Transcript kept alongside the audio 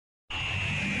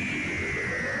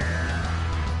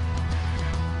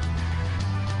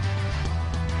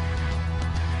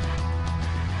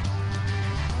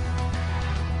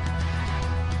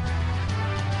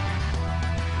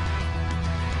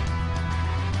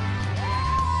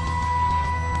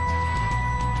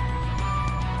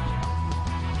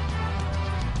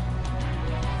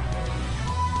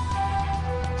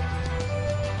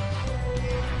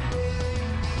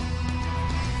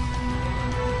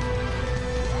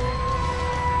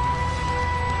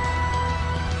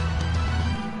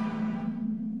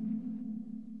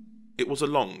It was a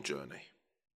long journey,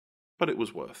 but it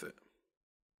was worth it.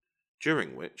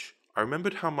 During which, I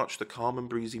remembered how much the calm and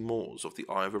breezy moors of the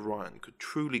Eye of Orion could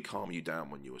truly calm you down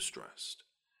when you were stressed.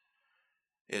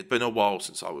 It had been a while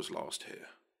since I was last here.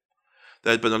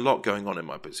 There had been a lot going on in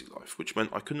my busy life, which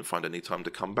meant I couldn't find any time to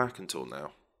come back until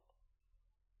now.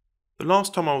 The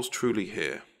last time I was truly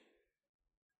here,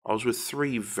 I was with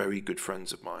 3 very good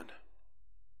friends of mine.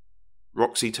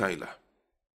 Roxy Taylor,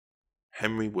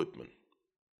 Henry Woodman,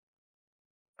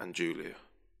 and Julia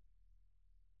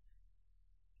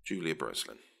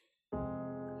Breslin.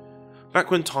 Back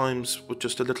when times were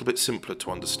just a little bit simpler to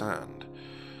understand.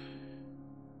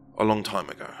 A long time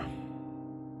ago.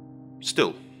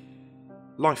 Still,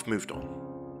 life moved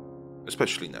on,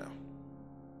 especially now.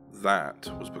 That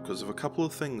was because of a couple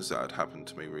of things that had happened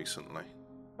to me recently.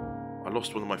 I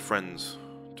lost one of my friends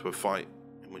to a fight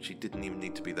in which he didn't even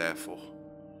need to be there for.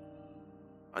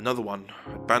 Another one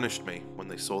had banished me when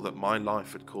they saw that my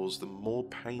life had caused them more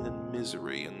pain and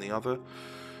misery, and the other,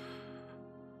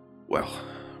 well,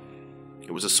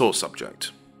 it was a sore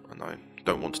subject, and I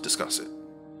don't want to discuss it.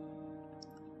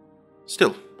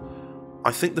 Still,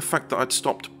 I think the fact that I'd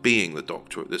stopped being the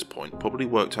Doctor at this point probably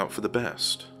worked out for the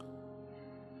best.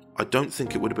 I don't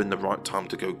think it would have been the right time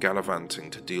to go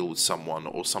gallivanting to deal with someone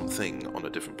or something on a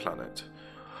different planet,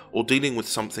 or dealing with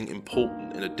something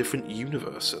important in a different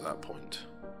universe at that point.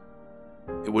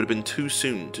 It would have been too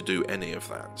soon to do any of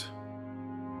that.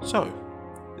 So,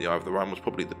 the Eye of the Rhine was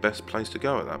probably the best place to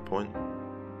go at that point.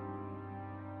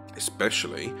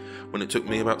 Especially when it took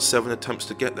me about 7 attempts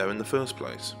to get there in the first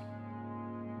place.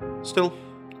 Still,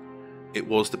 it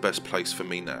was the best place for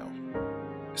me now,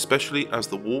 especially as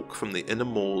the walk from the inner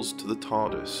moors to the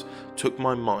TARDIS took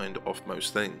my mind off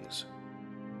most things.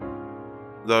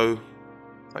 Though,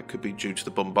 that could be due to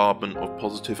the bombardment of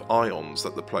positive ions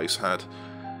that the place had.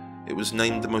 It was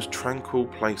named the most tranquil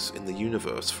place in the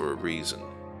universe for a reason.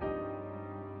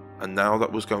 And now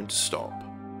that was going to stop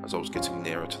as I was getting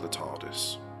nearer to the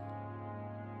TARDIS.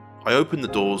 I opened the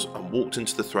doors and walked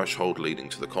into the threshold leading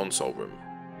to the console room.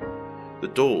 The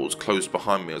doors closed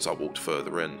behind me as I walked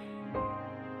further in.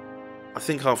 I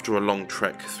think after a long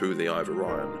trek through the Eye of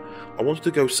Orion, I wanted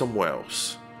to go somewhere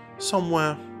else.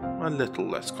 Somewhere a little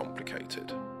less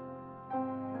complicated.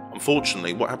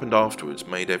 Unfortunately, what happened afterwards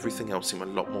made everything else seem a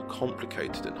lot more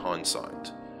complicated in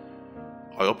hindsight.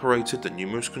 I operated the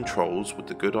numerous controls with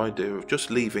the good idea of just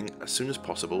leaving as soon as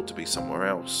possible to be somewhere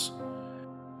else.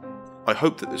 I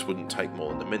hoped that this wouldn't take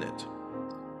more than a minute.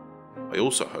 I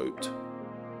also hoped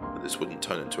that this wouldn't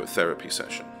turn into a therapy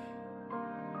session.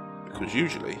 Because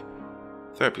usually,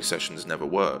 therapy sessions never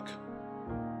work.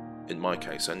 In my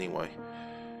case anyway.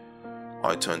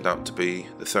 I turned out to be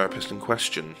the therapist in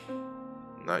question,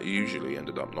 and that usually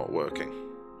ended up not working.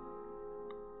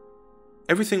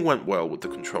 Everything went well with the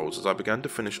controls as I began to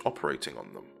finish operating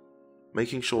on them,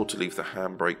 making sure to leave the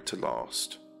handbrake to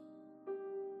last.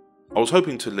 I was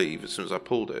hoping to leave as soon as I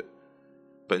pulled it,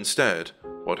 but instead,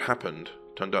 what happened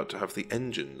turned out to have the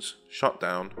engines shut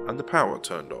down and the power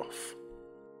turned off.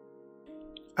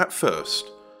 At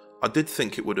first, I did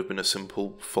think it would have been a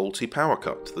simple, faulty power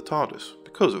cut to the TARDIS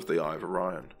because of the Eye of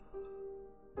Orion,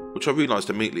 which I realised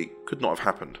immediately could not have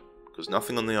happened because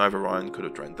nothing on the Eye of Orion could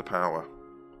have drained the power.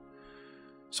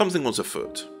 Something was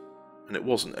afoot, and it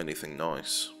wasn't anything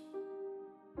nice.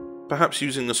 Perhaps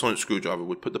using the sonic screwdriver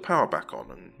would put the power back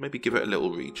on and maybe give it a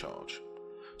little recharge.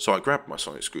 So I grabbed my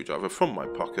sonic screwdriver from my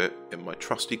pocket in my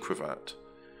trusty cravat,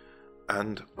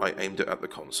 and I aimed it at the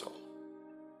console.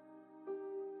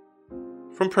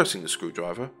 From pressing the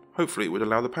screwdriver, hopefully it would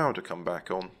allow the power to come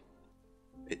back on.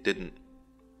 It didn't.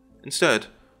 Instead,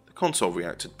 the console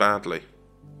reacted badly.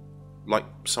 Like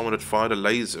someone had fired a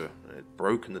laser and it had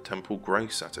broken the temporal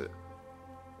grace at it.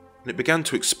 And it began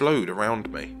to explode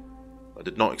around me. I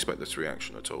did not expect this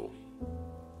reaction at all.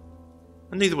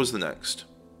 And neither was the next.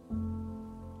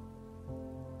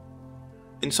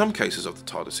 In some cases of the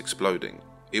TARDIS exploding,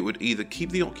 it would either keep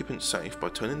the occupant safe by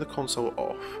turning the console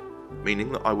off,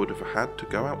 meaning that I would have had to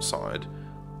go outside,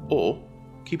 or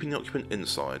keeping the occupant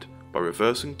inside by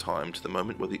reversing time to the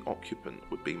moment where the occupant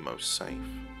would be most safe.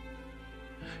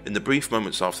 In the brief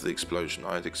moments after the explosion,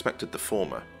 I had expected the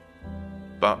former,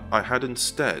 but I had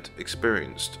instead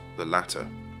experienced the latter.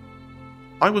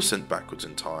 I was sent backwards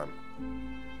in time,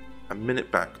 a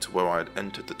minute back to where I had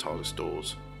entered the TARDIS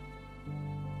doors.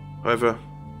 However,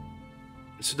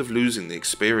 instead of losing the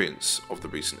experience of the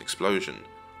recent explosion,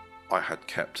 I had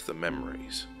kept the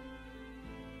memories.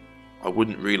 I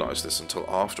wouldn't realise this until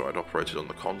after I'd operated on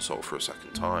the console for a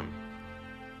second time.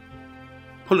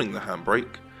 Pulling the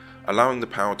handbrake, allowing the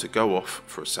power to go off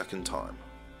for a second time.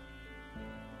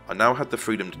 I now had the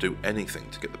freedom to do anything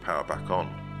to get the power back on.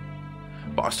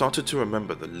 But I started to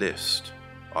remember the list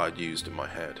I had used in my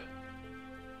head.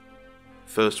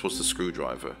 First was the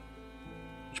screwdriver,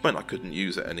 which meant I couldn't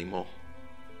use it anymore.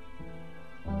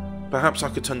 Perhaps I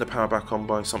could turn the power back on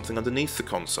by something underneath the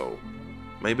console.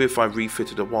 Maybe if I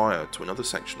refitted a wire to another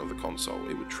section of the console,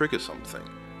 it would trigger something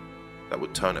that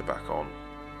would turn it back on.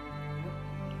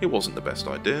 It wasn't the best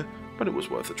idea, but it was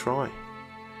worth a try.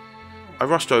 I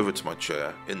rushed over to my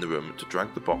chair in the room to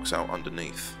drag the box out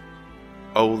underneath.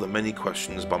 Oh, the many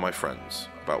questions by my friends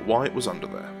about why it was under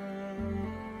there.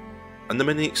 And the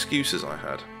many excuses I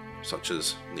had, such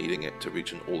as needing it to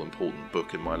reach an all-important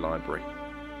book in my library.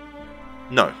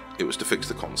 No, it was to fix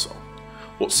the console.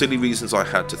 What silly reasons I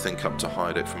had to think up to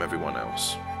hide it from everyone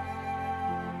else.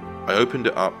 I opened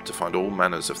it up to find all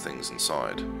manners of things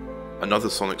inside.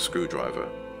 Another sonic screwdriver,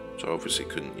 which I obviously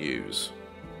couldn't use.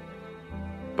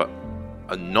 But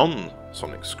a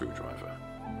non-sonic screwdriver?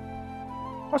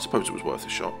 I suppose it was worth a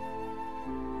shot.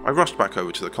 I rushed back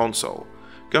over to the console,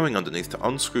 going underneath to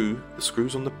unscrew the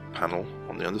screws on the panel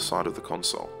on the other side of the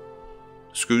console.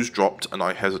 Screws dropped and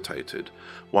I hesitated,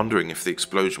 wondering if the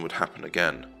explosion would happen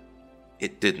again.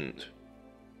 It didn't,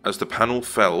 as the panel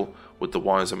fell with the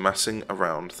wires amassing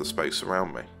around the space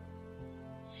around me.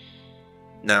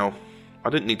 Now, I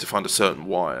didn't need to find a certain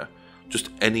wire,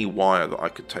 just any wire that I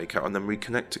could take out and then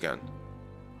reconnect again.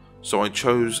 So I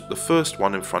chose the first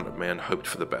one in front of me and hoped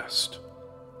for the best.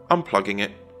 Unplugging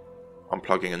it,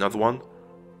 unplugging another one,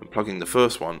 and plugging the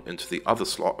first one into the other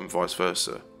slot and vice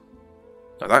versa.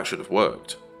 Now that should have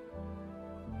worked.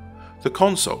 The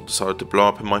console decided to blow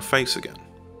up in my face again.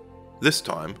 This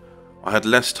time, I had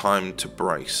less time to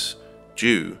brace,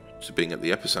 due to being at the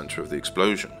epicenter of the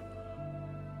explosion.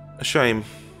 A shame.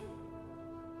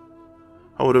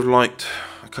 I would have liked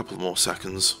a couple more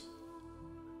seconds.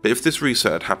 But if this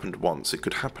reset had happened once, it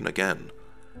could happen again.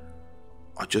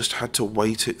 I just had to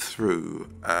wait it through,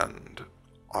 and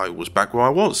I was back where I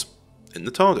was, in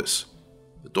the TARDIS.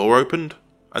 The door opened,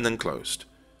 and then closed.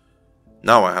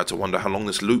 Now I had to wonder how long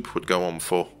this loop would go on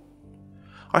for.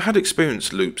 I had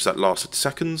experienced loops that lasted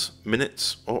seconds,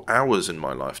 minutes, or hours in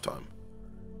my lifetime.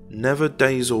 Never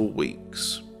days or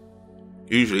weeks.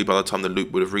 Usually by the time the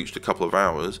loop would have reached a couple of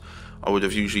hours, I would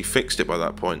have usually fixed it by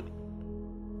that point.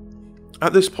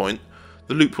 At this point,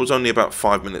 the loop was only about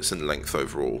 5 minutes in length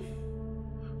overall,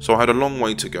 so I had a long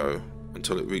way to go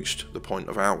until it reached the point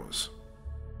of hours.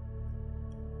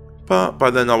 But by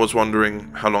then I was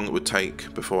wondering how long it would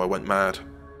take before I went mad.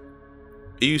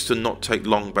 It used to not take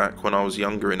long back when I was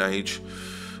younger in age,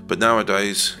 but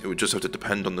nowadays it would just have to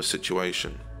depend on the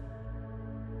situation.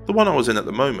 The one I was in at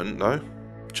the moment, though,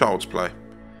 child's play.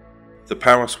 The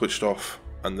power switched off,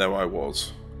 and there I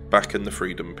was, back in the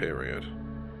freedom period.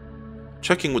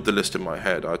 Checking with the list in my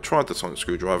head, I tried the sonic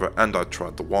screwdriver and I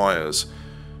tried the wires.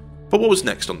 But what was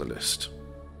next on the list?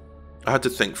 I had to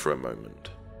think for a moment.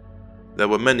 There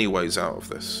were many ways out of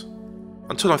this,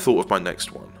 until I thought of my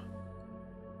next one.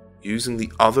 Using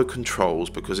the other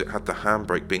controls because it had the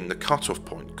handbrake being the cut-off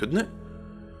point, couldn't it?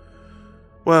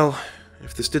 Well,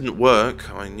 if this didn't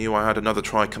work, I knew I had another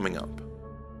try coming up.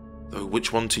 Though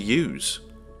which one to use?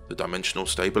 The dimensional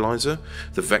stabilizer?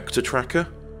 The vector tracker?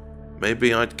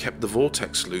 Maybe I'd kept the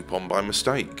vortex loop on by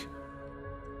mistake.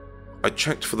 I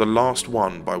checked for the last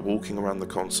one by walking around the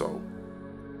console,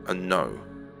 and no,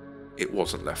 it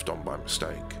wasn't left on by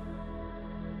mistake.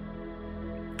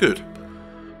 Good,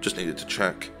 just needed to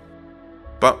check.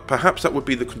 But perhaps that would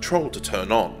be the control to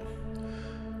turn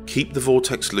on. Keep the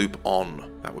vortex loop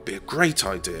on, that would be a great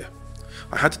idea.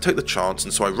 I had to take the chance,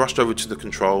 and so I rushed over to the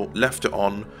control, left it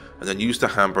on, and then used the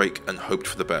handbrake and hoped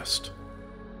for the best.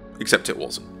 Except it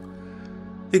wasn't.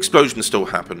 The explosion still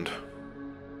happened,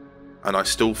 and I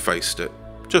still faced it,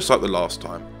 just like the last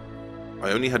time.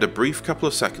 I only had a brief couple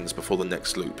of seconds before the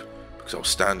next loop, because I was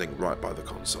standing right by the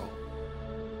console.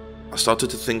 I started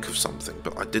to think of something,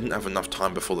 but I didn't have enough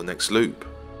time before the next loop,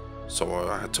 so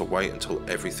I had to wait until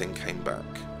everything came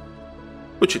back.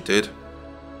 Which it did,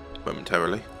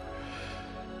 momentarily.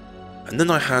 And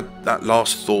then I had that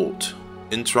last thought,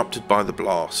 interrupted by the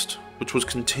blast, which was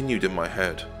continued in my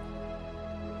head.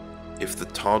 If the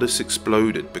TARDIS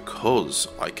exploded because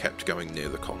I kept going near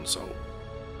the console,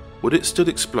 would it still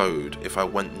explode if I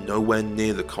went nowhere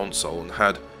near the console and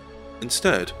had,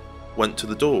 instead, went to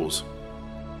the doors?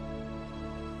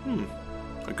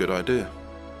 A good idea.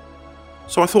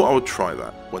 So I thought I would try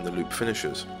that when the loop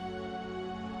finishes,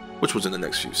 which was in the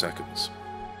next few seconds.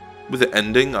 With it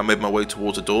ending, I made my way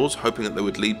towards the doors, hoping that they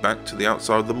would lead back to the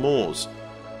outside of the moors.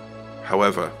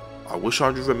 However, I wish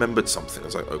I'd remembered something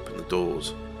as I opened the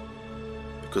doors.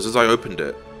 Because as I opened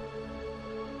it,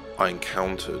 I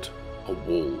encountered a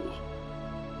wall.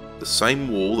 The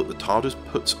same wall that the TARDIS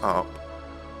puts up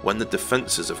when the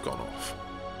defences have gone off,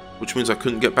 which means I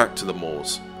couldn't get back to the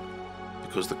moors,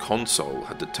 because the console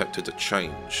had detected a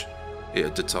change. It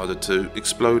had decided to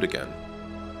explode again,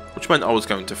 which meant I was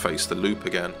going to face the loop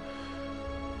again,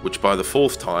 which by the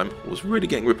fourth time was really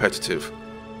getting repetitive.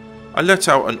 I let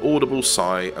out an audible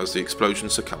sigh as the explosion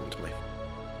succumbed me.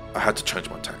 I had to change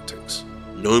my tactics.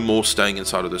 No more staying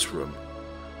inside of this room.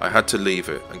 I had to leave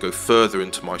it and go further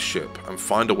into my ship and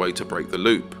find a way to break the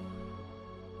loop.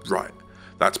 Right,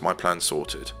 that's my plan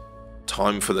sorted.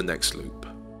 Time for the next loop.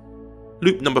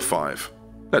 Loop number 5.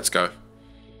 Let's go.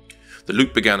 The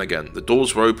loop began again. The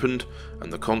doors were opened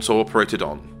and the console operated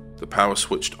on. The power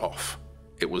switched off.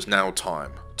 It was now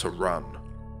time to run.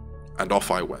 And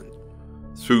off I went.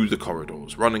 Through the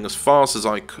corridors, running as fast as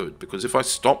I could, because if I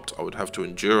stopped I would have to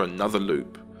endure another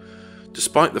loop.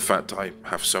 Despite the fact I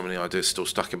have so many ideas still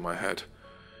stuck in my head,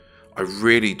 I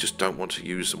really just don't want to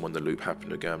use them when the loop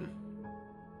happened again.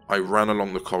 I ran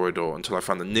along the corridor until I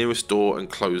found the nearest door and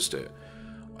closed it.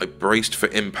 I braced for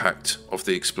impact of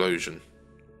the explosion,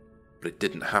 but it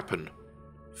didn't happen,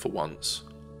 for once.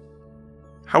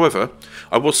 However,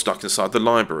 I was stuck inside the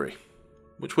library,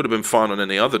 which would have been fine on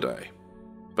any other day,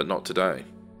 but not today.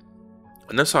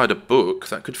 Unless I had a book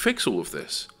that could fix all of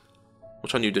this,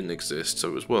 which I knew didn't exist, so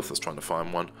it was worth us trying to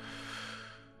find one.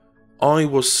 I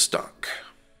was stuck.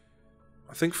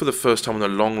 I think for the first time in a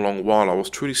long, long while I was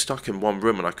truly stuck in one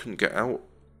room and I couldn't get out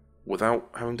without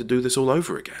having to do this all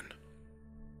over again.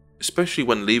 Especially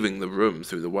when leaving the room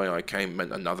through the way I came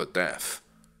meant another death.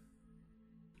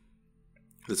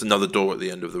 There's another door at the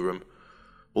end of the room.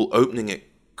 Well, opening it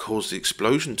caused the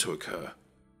explosion to occur.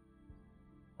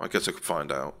 I guess I could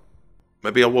find out.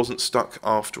 Maybe I wasn't stuck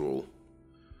after all.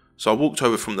 So I walked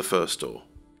over from the first door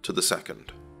to the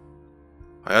second.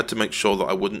 I had to make sure that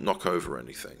I wouldn't knock over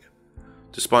anything.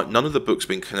 Despite none of the books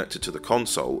being connected to the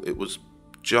console, it was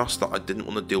just that I didn't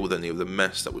want to deal with any of the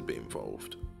mess that would be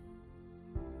involved.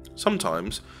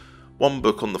 Sometimes, one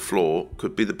book on the floor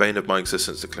could be the bane of my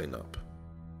existence to clean up.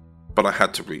 But I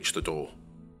had to reach the door.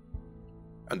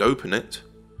 And open it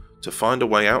to find a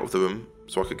way out of the room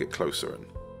so I could get closer in.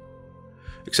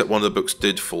 Except one of the books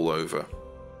did fall over.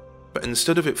 But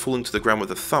instead of it falling to the ground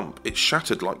with a thump, it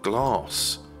shattered like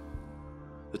glass.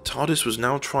 The TARDIS was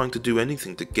now trying to do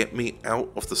anything to get me out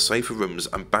of the safer rooms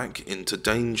and back into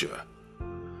danger.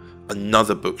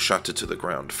 Another book shattered to the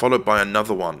ground, followed by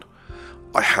another one.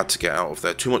 I had to get out of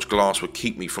there. Too much glass would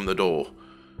keep me from the door.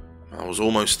 I was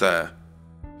almost there,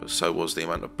 but so was the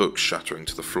amount of books shattering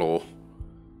to the floor.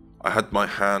 I had my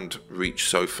hand reach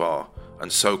so far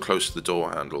and so close to the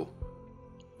door handle.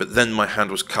 But then my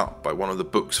hand was cut by one of the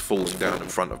books falling down in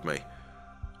front of me.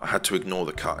 I had to ignore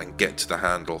the cut and get to the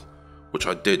handle, which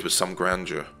I did with some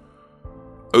grandeur.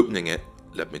 Opening it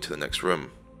led me to the next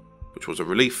room, which was a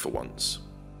relief for once.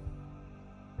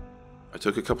 I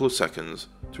took a couple of seconds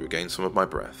to regain some of my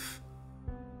breath.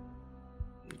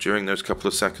 During those couple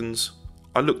of seconds,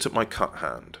 I looked at my cut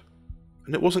hand,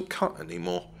 and it wasn't cut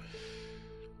anymore.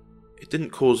 It didn't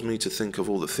cause me to think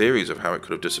of all the theories of how it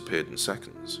could have disappeared in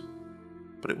seconds,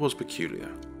 but it was peculiar.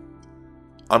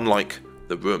 Unlike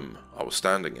the room I was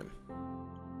standing in.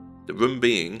 The room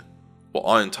being what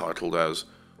I entitled as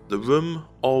the Room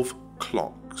of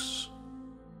Clocks.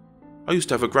 I used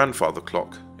to have a grandfather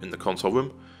clock in the console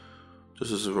room,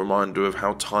 just as a reminder of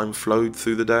how time flowed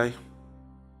through the day.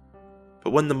 But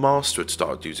when the Master had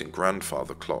started using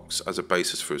grandfather clocks as a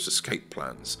basis for his escape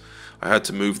plans, I had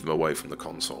to move them away from the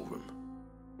console room.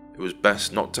 It was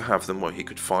best not to have them where he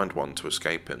could find one to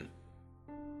escape in,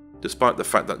 despite the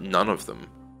fact that none of them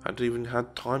had even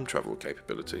had time travel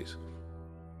capabilities.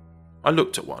 I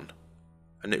looked at one,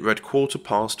 and it read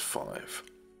 5:15.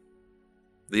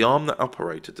 The arm that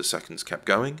operated the seconds kept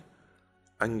going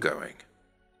and going.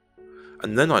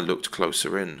 And then I looked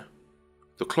closer in.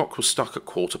 The clock was stuck at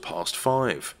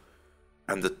 5:15,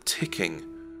 and the ticking,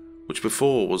 which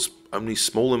before was only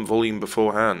small in volume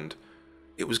beforehand,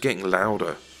 it was getting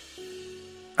louder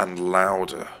and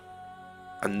louder.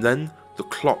 And then the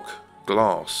clock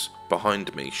glass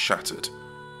behind me shattered.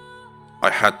 I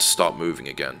had to start moving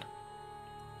again,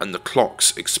 and the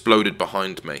clocks exploded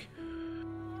behind me.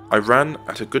 I ran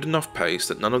at a good enough pace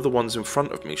that none of the ones in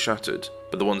front of me shattered,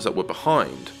 but the ones that were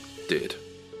behind did.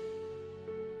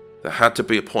 There had to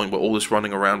be a point where all this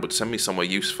running around would send me somewhere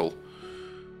useful.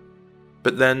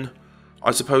 But then,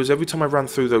 I suppose every time I ran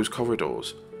through those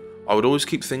corridors, I would always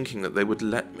keep thinking that they would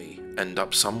let me end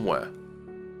up somewhere.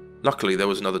 Luckily there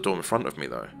was another door in front of me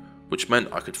though, which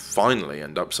meant I could finally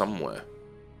end up somewhere.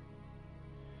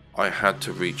 I had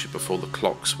to reach it before the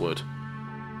clocks would.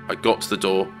 I got to the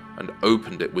door and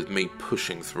opened it with me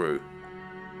pushing through.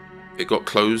 It got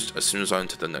closed as soon as I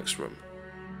entered the next room.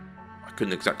 I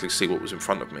couldn't exactly see what was in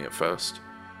front of me at first,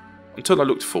 until I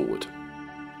looked forward.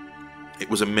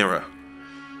 It was a mirror.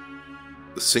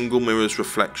 The single mirror's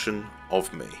reflection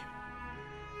of me.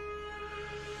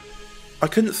 I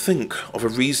couldn't think of a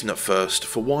reason at first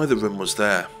for why the room was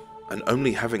there, and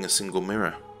only having a single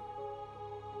mirror.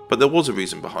 But there was a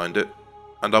reason behind it,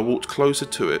 and I walked closer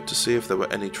to it to see if there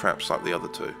were any traps like the other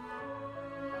two.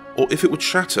 Or if it would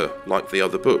shatter like the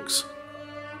other books.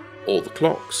 Or the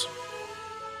clocks.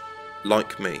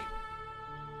 Like me.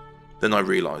 Then I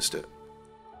realised it.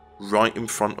 Right in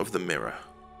front of the mirror.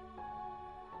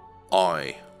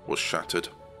 I was shattered.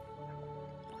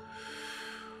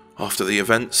 After the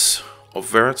events of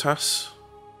Veritas,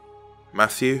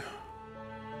 Matthew,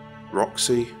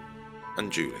 Roxy,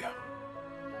 and Julia.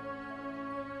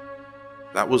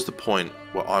 That was the point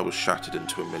where I was shattered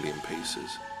into a million pieces.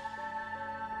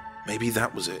 Maybe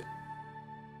that was it.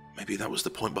 Maybe that was the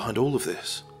point behind all of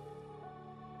this.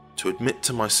 To admit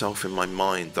to myself in my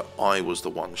mind that I was the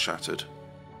one shattered.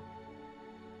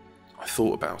 I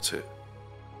thought about it,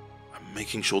 and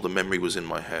making sure the memory was in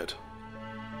my head.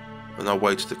 Then I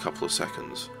waited a couple of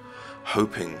seconds,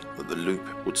 hoping that the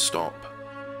loop would stop.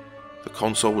 The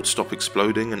console would stop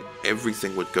exploding and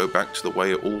everything would go back to the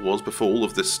way it all was before all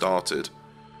of this started.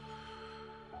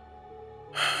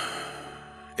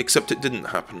 Except it didn't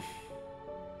happen.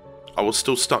 I was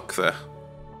still stuck there.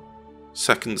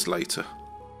 Seconds later.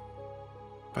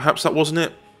 Perhaps that wasn't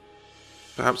it.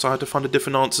 Perhaps I had to find a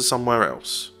different answer somewhere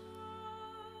else.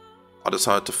 I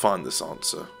decided to find this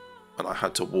answer, and I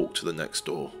had to walk to the next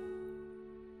door.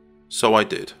 So I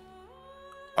did.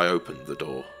 I opened the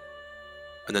door,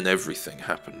 and then everything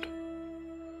happened.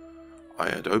 I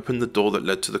had opened the door that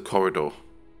led to the corridor.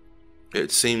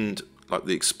 It seemed like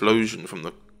the explosion from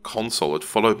the console had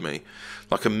followed me,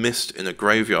 like a mist in a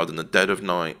graveyard in the dead of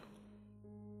night.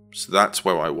 So that's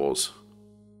where I was.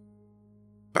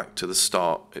 Back to the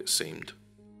start, it seemed.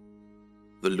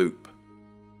 The loop.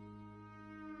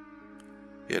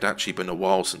 It had actually been a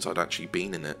while since I'd actually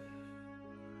been in it.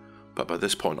 But by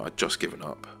this point I'd just given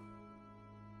up.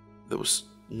 There was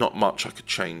not much I could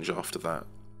change after that.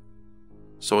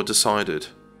 So I decided,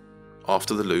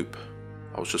 after the loop,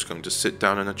 I was just going to sit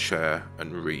down in a chair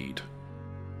and read.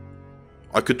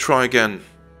 I could try again,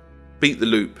 beat the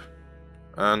loop,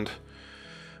 and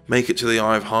make it to the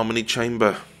Eye of Harmony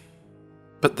chamber.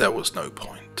 But there was no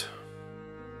point.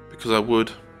 Because I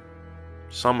would,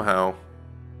 somehow,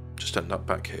 just end up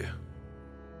back here.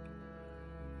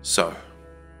 So,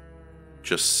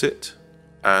 just sit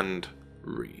and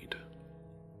read.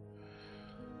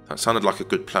 That sounded like a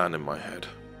good plan in my head.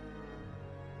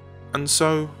 And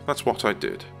so, that's what I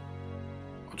did.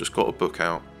 I just got a book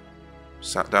out,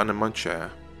 sat down in my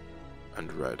chair,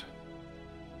 and read.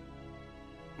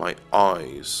 My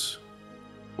eyes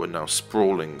were now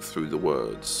sprawling through the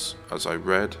words as I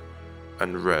read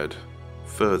and read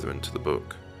further into the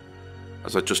book,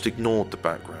 as I just ignored the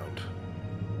background.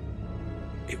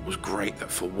 It was great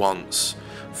that for once,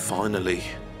 finally,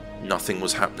 nothing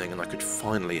was happening and I could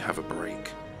finally have a break.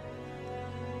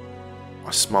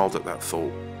 I smiled at that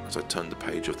thought as I turned the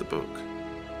page of the book.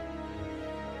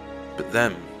 But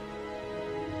then,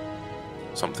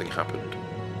 something happened.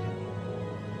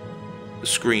 The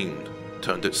screen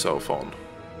turned itself on,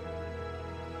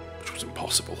 which was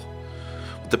impossible.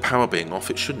 With the power being off,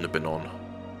 it shouldn't have been on.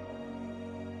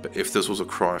 But if this was a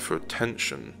cry for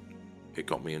attention, it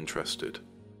got me interested.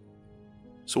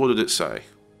 So what did it say?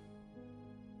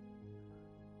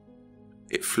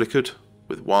 It flickered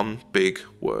with one big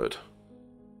word.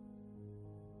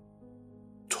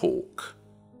 Talk.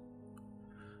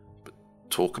 But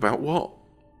talk about what?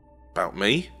 About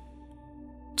me?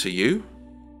 To you?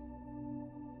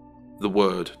 The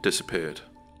word disappeared,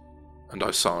 and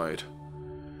I sighed.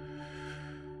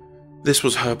 This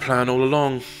was her plan all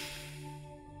along.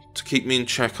 To keep me in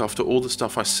check after all the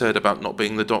stuff I said about not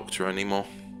being the Doctor anymore.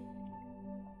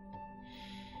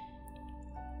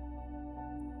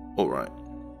 Alright,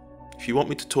 if you want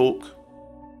me to talk,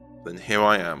 then here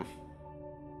I am.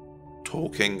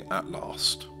 Talking at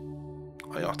last,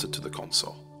 I uttered to the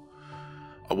console.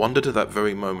 I wondered at that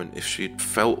very moment if she'd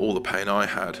felt all the pain I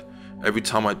had every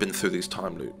time I'd been through these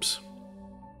time loops.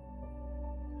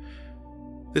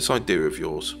 This idea of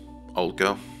yours, old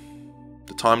girl,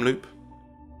 the time loop,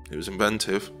 it was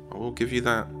inventive, I will give you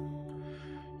that.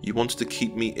 You wanted to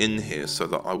keep me in here so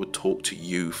that I would talk to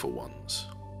you for once.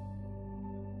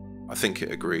 I think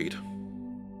it agreed.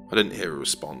 I didn't hear a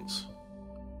response,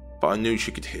 but I knew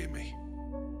she could hear me,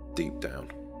 deep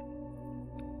down.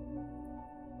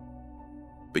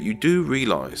 But you do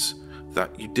realise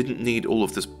that you didn't need all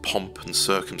of this pomp and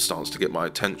circumstance to get my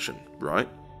attention, right?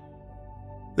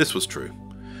 This was true.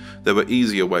 There were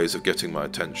easier ways of getting my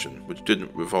attention, which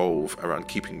didn't revolve around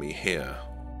keeping me here.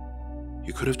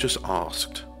 You could have just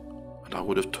asked, and I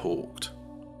would have talked,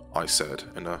 I said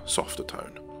in a softer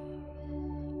tone.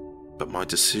 But my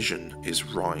decision is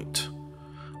right.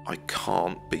 I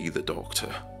can't be the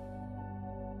Doctor.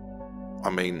 I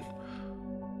mean,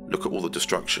 look at all the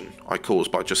destruction I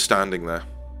caused by just standing there,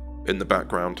 in the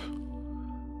background.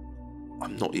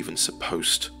 I'm not even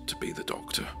supposed to be the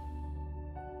Doctor.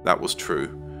 That was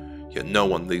true, yet no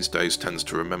one these days tends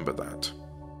to remember that.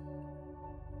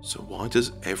 So why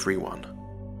does everyone,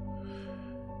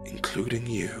 including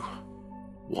you,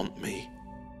 want me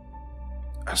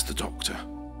as the Doctor?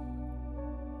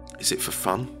 Is it for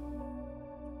fun?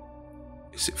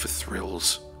 Is it for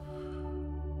thrills?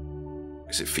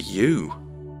 Is it for you?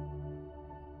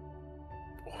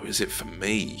 Or is it for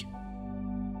me?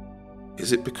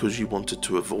 Is it because you wanted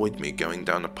to avoid me going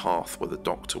down a path where the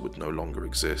Doctor would no longer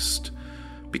exist?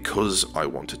 Because I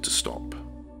wanted to stop?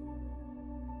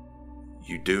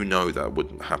 You do know that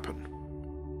wouldn't happen.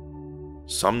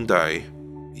 Someday,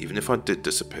 even if I did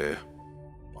disappear,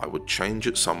 I would change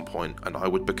at some point and I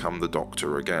would become the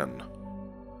Doctor again.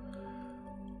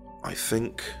 I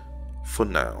think, for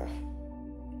now,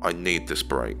 I need this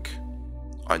break.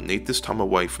 I need this time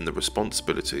away from the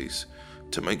responsibilities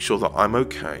to make sure that I'm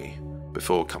okay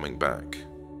before coming back.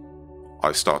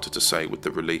 I started to say with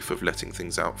the relief of letting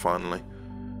things out finally.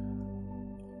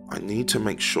 I need to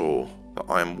make sure that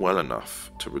I am well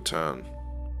enough to return.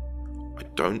 I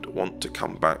don't want to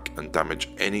come back and damage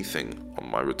anything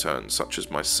on my return, such as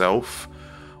myself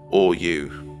or you.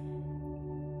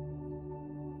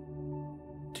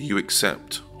 Do you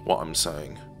accept what I'm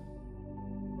saying?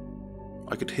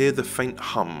 I could hear the faint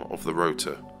hum of the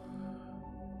rotor.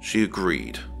 She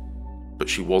agreed, but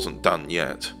she wasn't done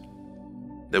yet.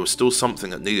 There was still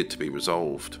something that needed to be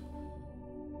resolved.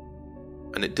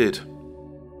 And it did,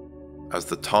 as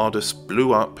the TARDIS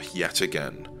blew up yet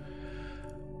again.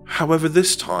 However,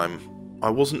 this time, I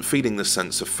wasn't feeling the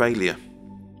sense of failure.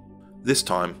 This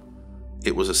time,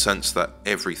 it was a sense that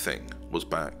everything was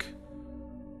back.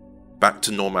 Back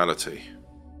to normality.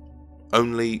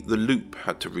 Only the loop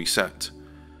had to reset,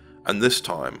 and this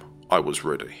time, I was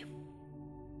ready.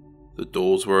 The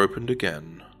doors were opened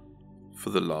again, for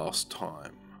the last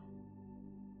time.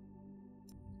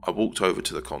 I walked over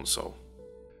to the console.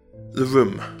 The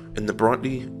room, in the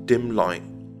brightly dim light,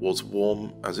 was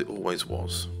warm as it always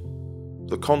was.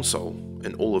 The console,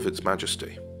 in all of its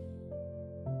majesty.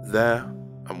 There,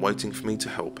 and waiting for me to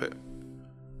help it.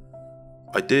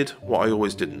 I did what I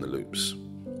always did in the loops.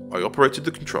 I operated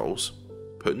the controls,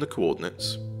 put in the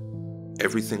coordinates.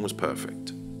 Everything was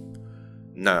perfect.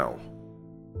 Now,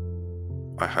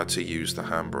 I had to use the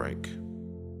handbrake.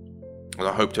 And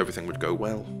I hoped everything would go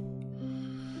well.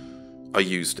 I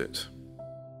used it.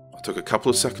 I took a couple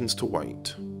of seconds to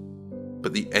wait,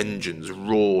 but the engines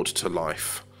roared to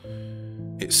life.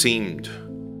 It seemed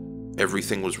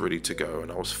everything was ready to go,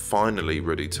 and I was finally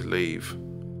ready to leave.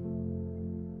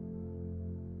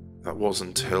 That was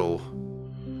until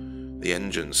the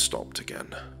engines stopped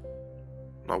again.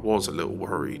 And I was a little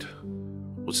worried.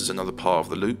 Was this another part of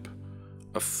the loop?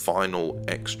 A final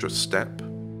extra step?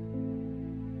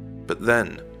 But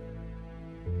then,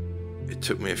 it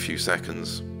took me a few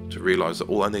seconds to realise that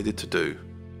all I needed to do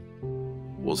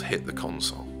was hit the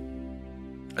console.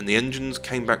 And the engines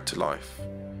came back to life.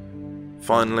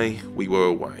 Finally, we were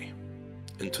away,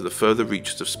 into the further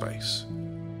reaches of space.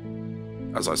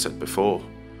 As I said before,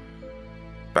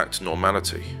 back to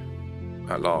normality,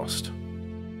 at last.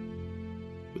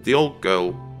 With the old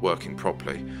girl working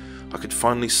properly, I could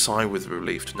finally sigh with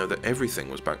relief to know that everything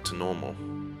was back to normal.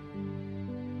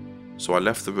 So I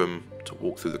left the room to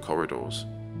walk through the corridors.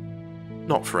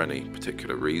 Not for any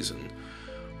particular reason,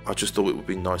 I just thought it would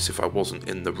be nice if I wasn't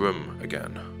in the room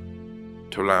again,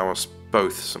 to allow us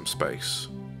both some space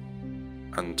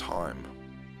and time.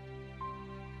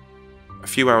 A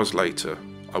few hours later,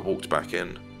 I walked back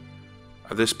in.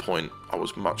 At this point, I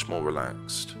was much more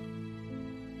relaxed.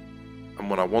 And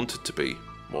when I wanted to be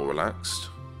more relaxed,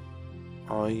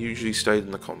 I usually stayed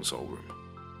in the console room.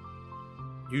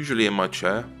 Usually in my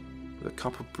chair, with a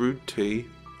cup of brewed tea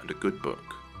and a good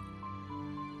book.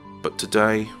 But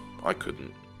today, I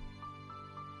couldn't.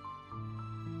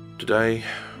 Today,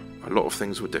 a lot of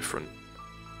things were different,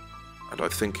 and I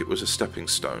think it was a stepping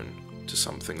stone to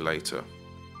something later.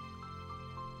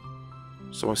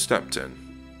 So I stepped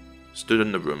in, stood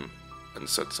in the room, and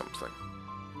said something.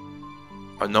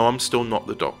 I know I'm still not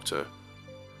the Doctor,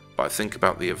 but I think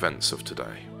about the events of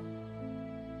today.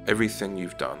 everything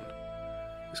you've done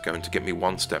is going to get me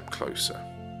one step closer.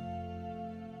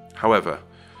 However,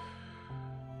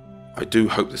 I do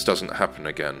hope this doesn't happen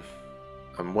again,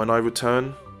 and when I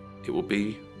return, it will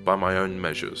be by my own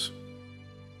measures.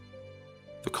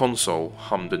 The console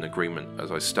hummed in agreement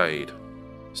as I stayed,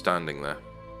 standing there.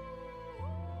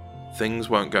 Things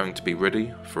weren't going to be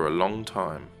ready for a long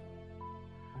time,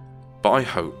 but I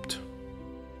hoped,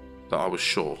 that I was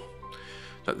sure,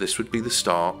 that this would be the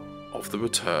start of the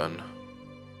return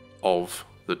of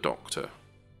the Doctor.